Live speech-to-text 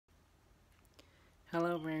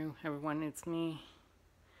Hello everyone, it's me.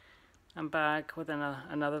 I'm back with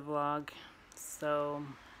another vlog. So,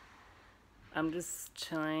 I'm just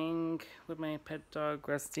chilling with my pet dog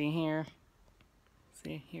Rusty here.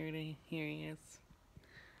 See, here he is.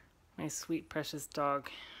 My sweet precious dog,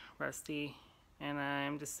 Rusty. And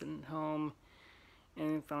I'm just sitting home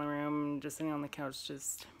in the family room, just sitting on the couch,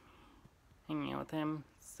 just hanging out with him.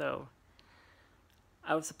 So,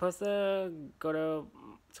 I was supposed to go to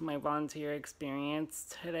my volunteer experience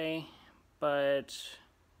today, but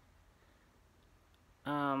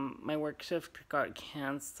my work shift got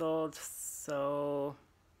canceled, so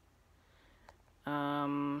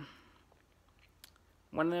one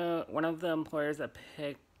of the employers at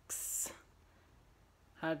Pix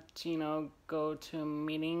had to, go to a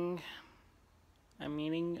meeting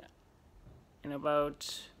in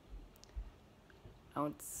about, I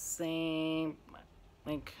would say,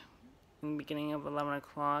 like in the beginning of 11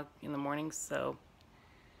 o'clock in the morning. So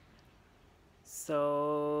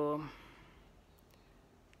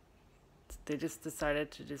they just decided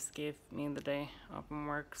to just give me the day off from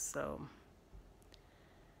work. So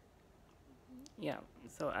yeah,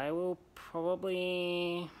 so I will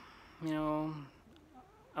probably,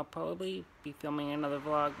 I'll probably be filming another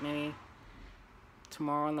vlog maybe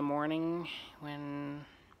tomorrow in the morning when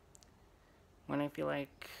I feel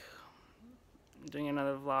like doing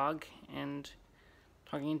another vlog and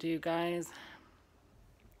talking to you guys.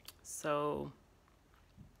 So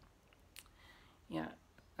yeah,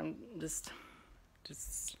 I'm just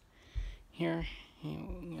here,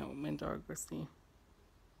 my dog Rusty.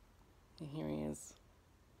 And here he is.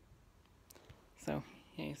 So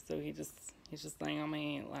he's just laying on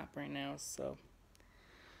my lap right now. So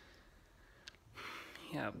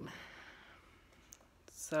yeah.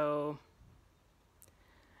 So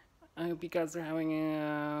I hope you guys are having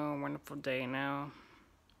a wonderful day now.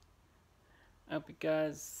 I hope you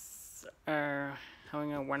guys are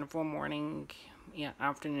having a wonderful morning,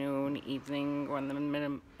 afternoon, evening, or in the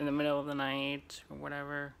middle of the night, or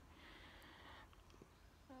whatever.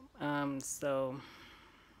 So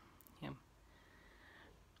yeah,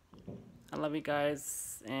 I love you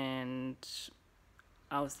guys, and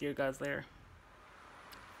I'll see you guys later.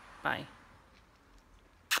 Bye.